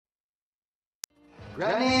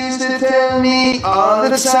Granny used to tell me all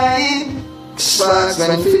the time, sparks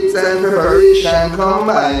when faith and preparation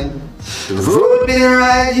combine. The road been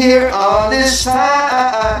right here all this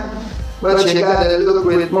time, but you gotta look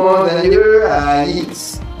with more than your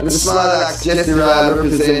eyes. And the small axe just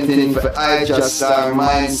representing for I just our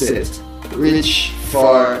mindset, rich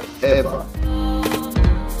forever.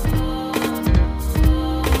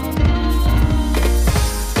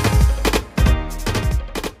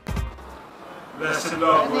 Blessed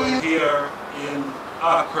love, we're here in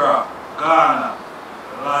Accra, Ghana,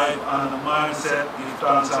 live on the mindset, give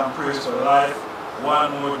thanks and praise for life. One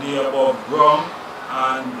more day above ground,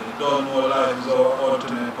 and you don't know life is our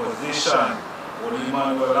ultimate position. Holy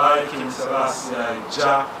Emmanuel, King Selassie,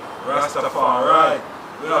 Jah, Rastafari.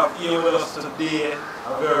 We have here with us today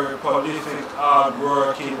a very prolific,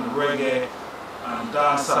 hard-working reggae and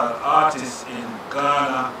dancehall artist in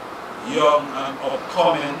Ghana, young and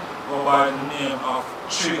upcoming, go by the name of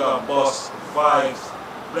Trigga Vibes.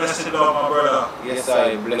 Blessed love, my brother. Yes,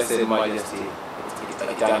 I blessed majesty.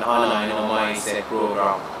 It's an honor in our mindset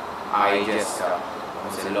program. I just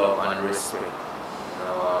say love and respect.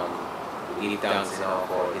 Give thanks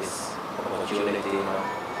for this opportunity,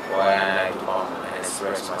 for I to come and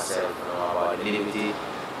express myself about the liberty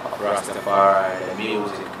of Rastafari and the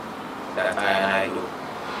music that I do.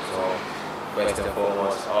 So, first and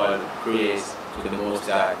foremost, all praise to the Most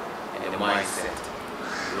High and the mindset,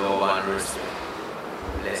 love and respect.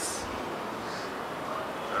 Bless.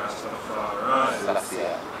 Rastafari. Selassie.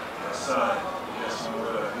 Yes, I. Yes, my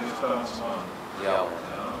brother. Give thanks, man. Yeah.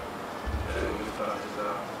 Give thanks is an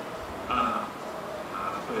honor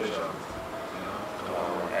and a pleasure.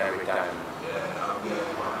 Every time. Yeah, I'll be on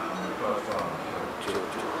the platform. True.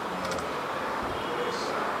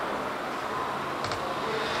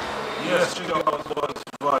 Yes, Trigga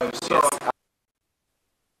Vibes. So, Yes.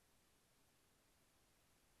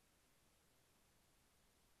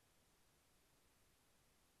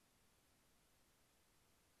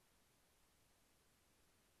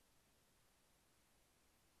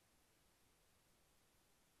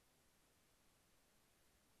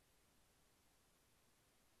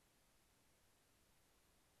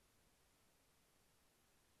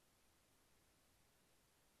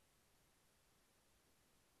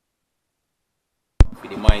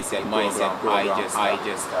 The mindset program. I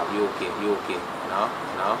just you okay,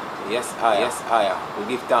 yes, I we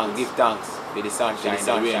give thanks for the sunshine,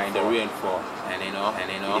 the rainfall, and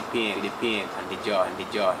the pain, and the joy,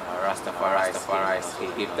 Rastafari.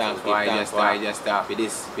 Give thanks, I just for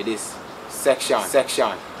this section.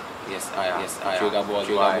 Yes, I Trigga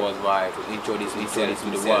Vibe to introduce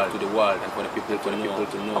myself to the world, and for the people to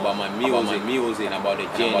know about my music, and about the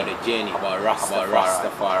journey, about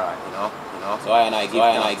Rastafari, So I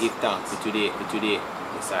give thanks for today.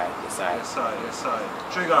 Yes, I.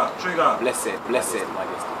 Trigga. Blessed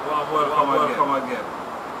majesty. Welcome again.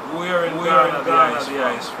 Where in Ghana the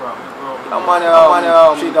ice from?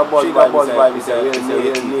 Trigga Vibe is a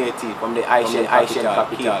real native from the Asian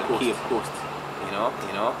capital, Cape Coast.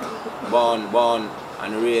 Born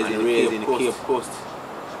and raised in the Cape Coast.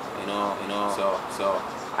 So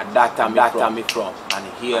at that time me from, and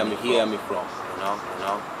hear me from.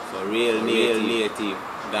 So real native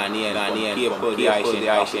Ghanaian Cape Coast, the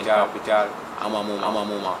Asian capital. I'm a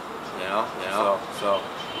mama. So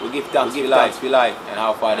we give thanks for life, and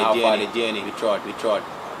how far the journey we trod.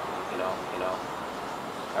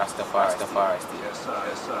 Rastafari. Yes, I.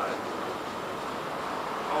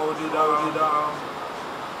 How did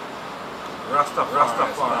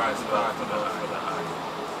Rastafari start for the eye?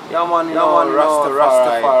 Yeah, man,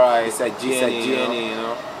 Rastafari. It's a journey,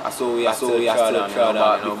 So we are still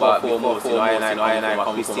about foremost, I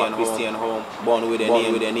come from a Christian home, born with the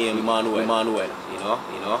name Emmanuel,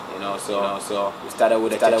 so we started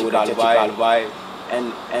with a churchical vibe,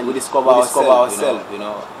 and we discover ourselves,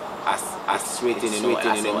 as written,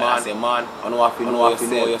 as a man, and you have to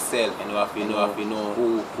know yourself, and you have to know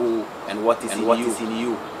who and what is in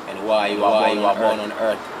you, and why you are born on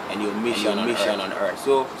earth, and your mission on earth.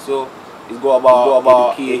 So it's go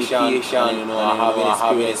about education, having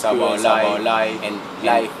experience about life, and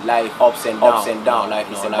life ups and down. Life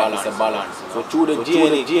is a balance. So through the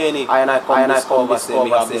journey, I come discover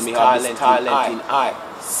me have this talent in I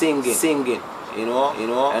singing.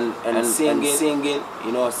 And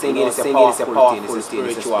singing is a powerful thing, it's a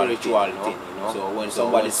spiritual thing, So when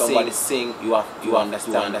somebody sing, you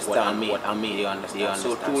understand what I mean, you understand.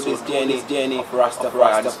 So through this journey of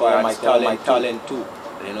Rastafari, my talent too,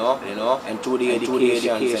 and through the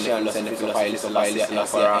education and the philosophy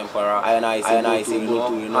of the Emperor, I say go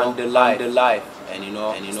to handle life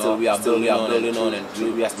still we are building on, and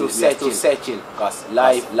we are still searching, because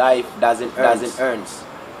life doesn't earn.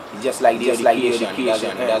 It's just like the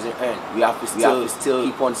education, it doesn't earn. We have to still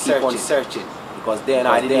keep on searching. Because then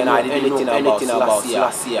I didn't know anything about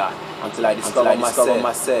Selassie until I discovered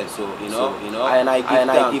myself. So I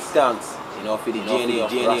give thanks, for the journey of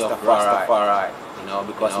Rastafari.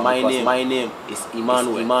 Because my name is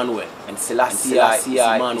Emmanuel, and Selassie is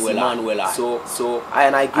Emmanuel. So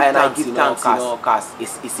I give thanks, because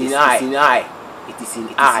it's in I. It is in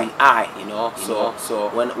I. So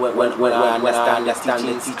when I understand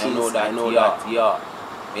the teachings, I know that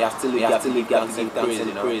we have to give thanks and praise,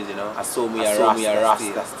 I saw me a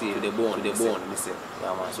Rasta still to the bone, listen.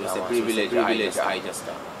 Yeah, man. So it's a privilege I just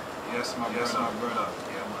done. Yes, my brother.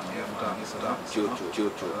 True.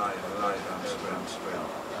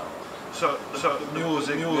 So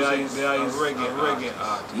music, there is reggae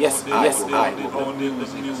art. Yes,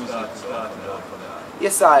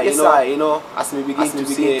 Yes, as we begin to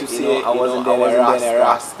say, I wasn't then a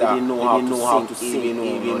Rasta. I didn't know how to sing,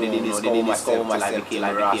 they didn't discover myself till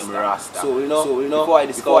I became a Rasta. So, before I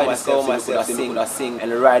discover myself, I sing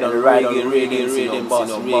and ride on the reggae rhythms,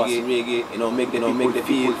 make the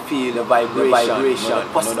people feel the vibration, the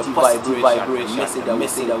positive vibration, message that we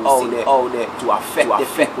sing out there to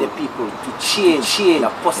affect the people, to change in a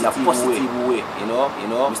positive way,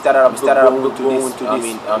 We started up going to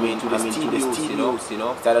the studios,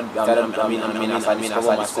 started, as I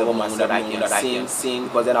discovered myself that I can sing,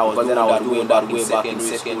 because then I was doing that way back in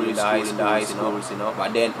secondary schools,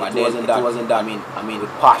 but then it wasn't that, with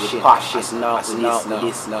passion,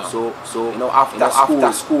 this now. So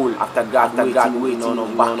after school, after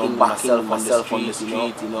graduating, backing myself on the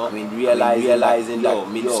street, realizing that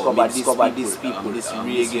me discover these people, this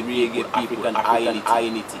reggae African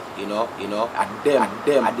identity, at them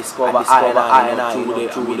I discover I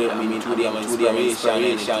through the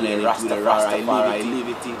inspiration and Rastafari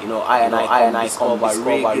liberty, I discover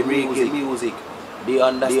reggae music. They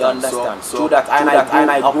understand. So through that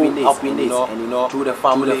I grew up in this, and through the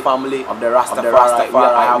family of the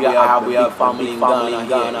Rastafari, we have family in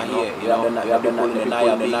Ghana here. We have the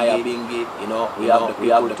Naya Bingi, we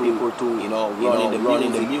have the people too,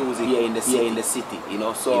 running the music here in the city,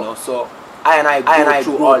 so I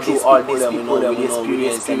go through all these people,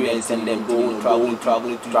 experience and then traveling,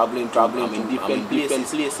 different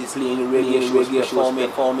places, playing reggae,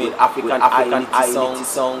 forming African identity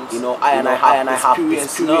songs, I have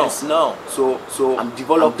experience now. So I'm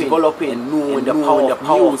developing and knowing the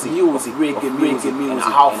power of music, reggae music, and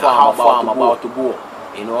how far I'm about to go,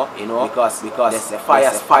 because there's a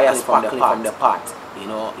fire sparkling from the pot,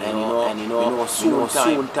 and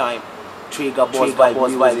soon time. Trigga boys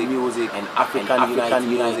music and African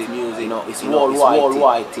Unite music, it's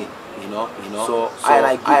worldwide thing, So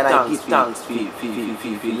I give thanks for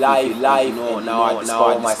live, now I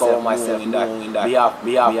discover myself knowing that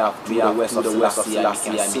we have to the west of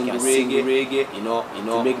Selassie, and we can sing reggae,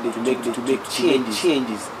 to make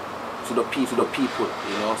changes to the people,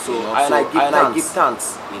 So I give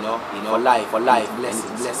thanks, for life,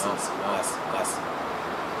 blessings.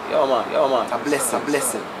 Yo man, a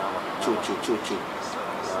blessing. True.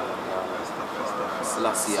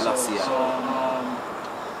 Selassie. So,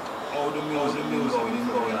 all the music going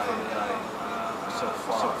so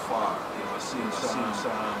far,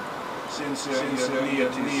 since the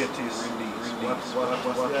latest release, what's the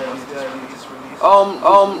latest release?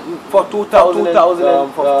 For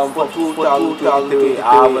 2023,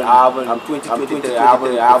 I'm 2023, I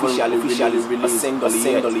haven't officially released a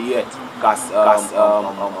single yet, because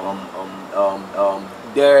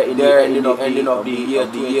there in the ending of the year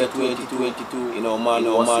 2022, man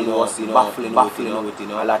was baffling with a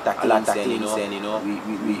lot of things, and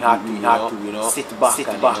we had to sit back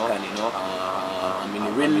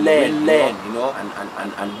and really learn,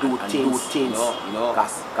 and do things,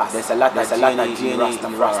 because there's a lot of journey in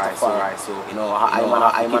Rastafari, so I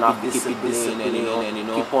wanna keep it disciplined, and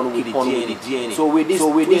keep on with the journey. So with this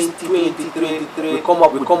 2023, we come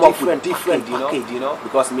up with different package,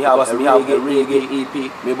 because we have a reggae EP.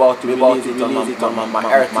 Me about to release it on my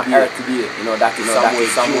earth today. That is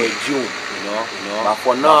somewhere June. But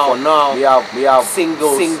for now, we have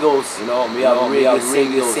singles. We have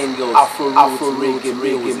reggae singles, Afro reggae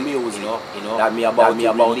music. That me about to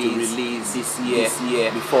release this year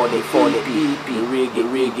before the EP,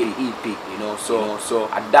 reggae EP. So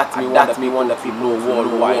at that me want the people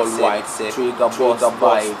worldwide say Trigga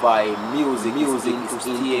by music to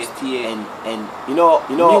stay, and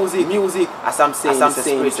music, as I'm saying,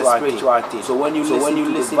 it's a spiritual thing. So when you listen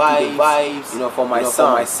to the vibes, for my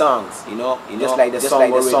songs, just like the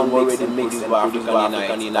song already mixed by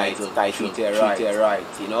African Unite, treat it right,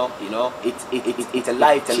 it's a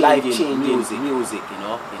life-changing music,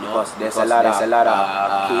 because there's a lot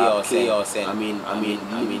of chaos and I mean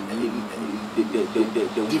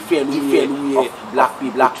the different way of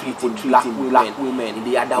black people treating black women in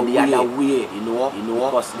the other way,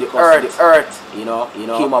 because the earth,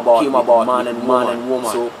 came about man and woman.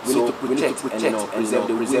 So we need to protect and preserve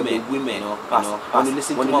the women. When you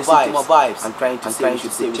listen to my vibes, I'm trying to say we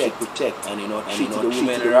should protect and treat the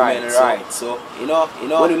women right. So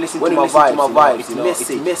when you listen to my vibes, it's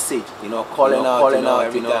a message, calling out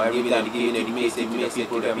every time, giving the message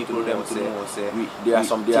to the people them to know. There are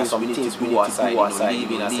some things we need to do aside,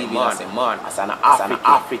 living as a man, as an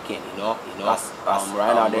African,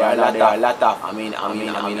 right now there are a lot of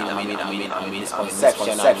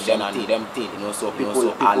misconception and them things, so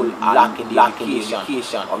people are lacking the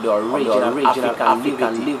education of the original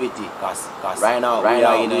African liberty, because right now we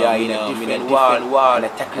are in a different world, and a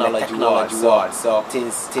technology world, so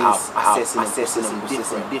things accessing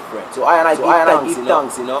them different. So I give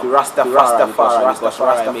thanks, to Rastafari, because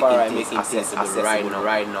Rastafari making accessible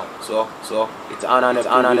right now. So it's an honor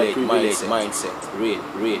and a privilege mindset, real.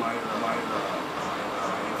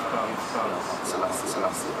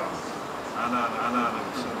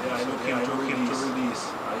 Looking to release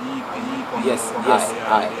EP. Yes.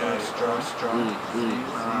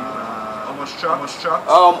 How much tracks?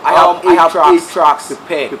 I have 8 tracks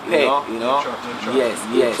prepared, Yes,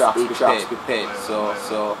 8 tracks prepared. So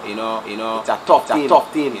it's a tough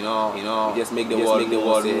thing, we just make the world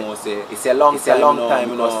more say. It's a long time,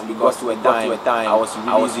 because to a time I was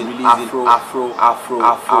releasing Afro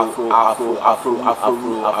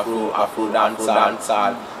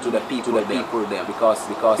dancehall to the people them, because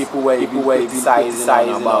people were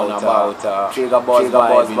criticizing about Trigga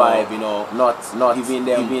vibe, not giving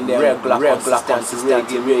them regular consistent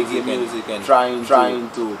reggae music and trying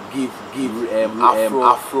to give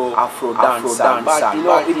Afro dancehall, but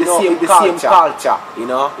it's the same culture,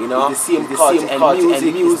 it's the same culture, and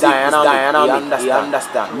music is dynamic, you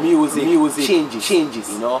understand? Music changes,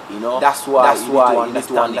 that's why you need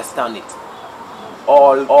to understand it.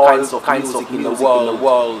 All kinds of music in the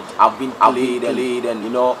world have been played and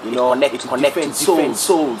it connects different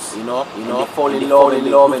souls, they fall in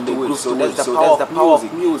love and they groove. So that's the power of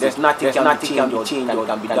music. There's nothing can be changed or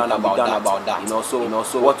can be done about that.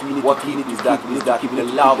 So what we need is that we need to keep the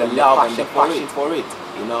love and the passion for it.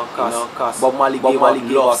 Cause Bob Marley gave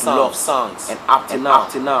us love songs, and up to now,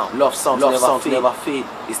 love songs never fade.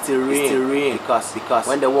 It still reign, because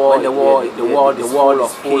when the world is full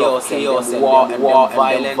of chaos and war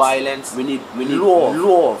and violence, we need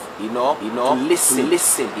love, to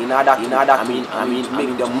listen in order to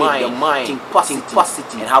make the mind think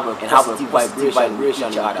positive and have a positive vibration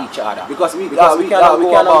with each other. Because we cannot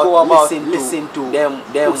go about listen to them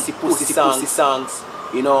pussy songs.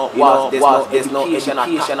 There's no education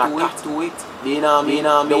attached to it.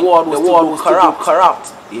 The world was corrupt.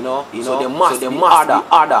 So there must be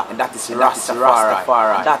order, and that is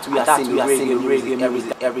Rastafari. That we are singing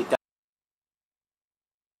reggae every time.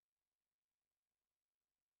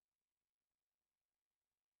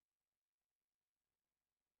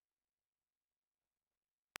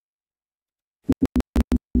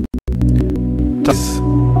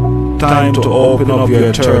 Time to open up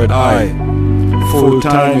your third eye. Full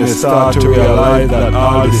time you start to realize that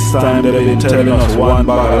all this time they've been telling us one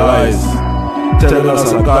bag of lies. Telling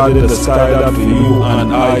us a God in the sky that for you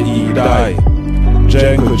and I die.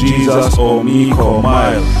 Jenko, Jesus, or Miko,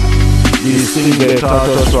 Mile. These things they taught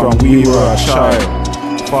us from we were a child.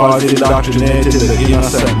 False indoctrinated the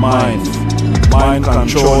innocent mind. Mind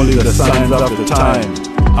controlling the signs of the time.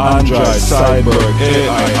 Android, cyborg,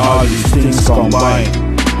 AI, all these things combined.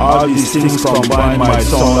 All these things combined might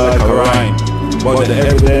sound like a rhyme, but the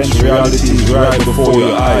evidence reality is right before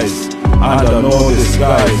your eyes. Under no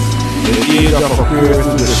disguise, the age of Aquarius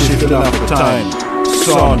is the shifting of the time.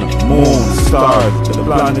 Sun, moon, stars, the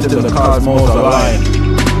planet and the cosmos align.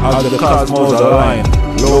 As the cosmos align,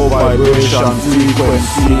 low vibration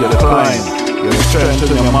frequency decline. You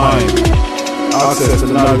strengthen your mind. Access to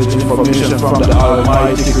knowledge, information from the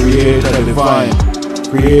Almighty Creator Divine.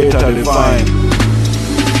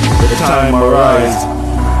 The time arise.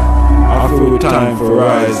 I feel time for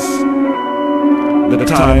rise. The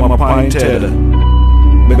time appointed,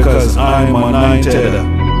 because I'm anointed.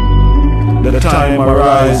 The time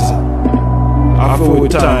arise. I feel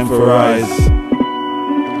time for rise.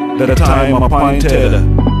 The time appointed,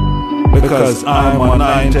 because I'm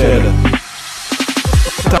anointed.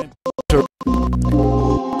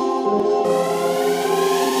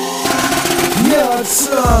 Yard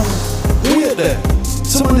song,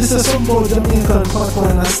 say some about Jamaican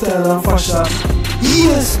patois style and fashion.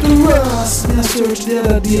 Yes, the Ras, me a search the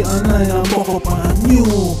other day online and buck up on a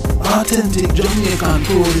new, authentic Jamaican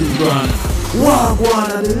clothing brand.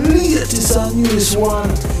 Wagwan are the latest and newest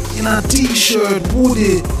one in a t-shirt,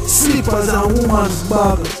 hoodie, slippers and woman's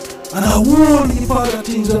bag. And a whole heap of other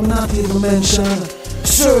things I'm not even mention.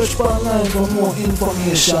 Search online for more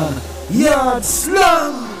information. Yard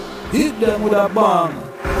slam! Hit them with a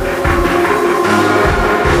bang.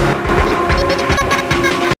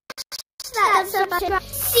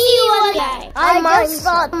 See you on the day. I just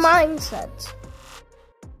start mindset.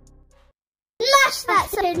 Smash that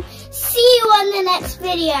button. See you on the next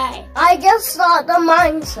video. I just start the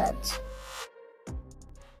mindset.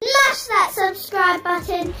 Smash that subscribe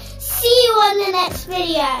button. See you on the next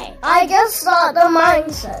video. I just start the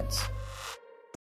mindset.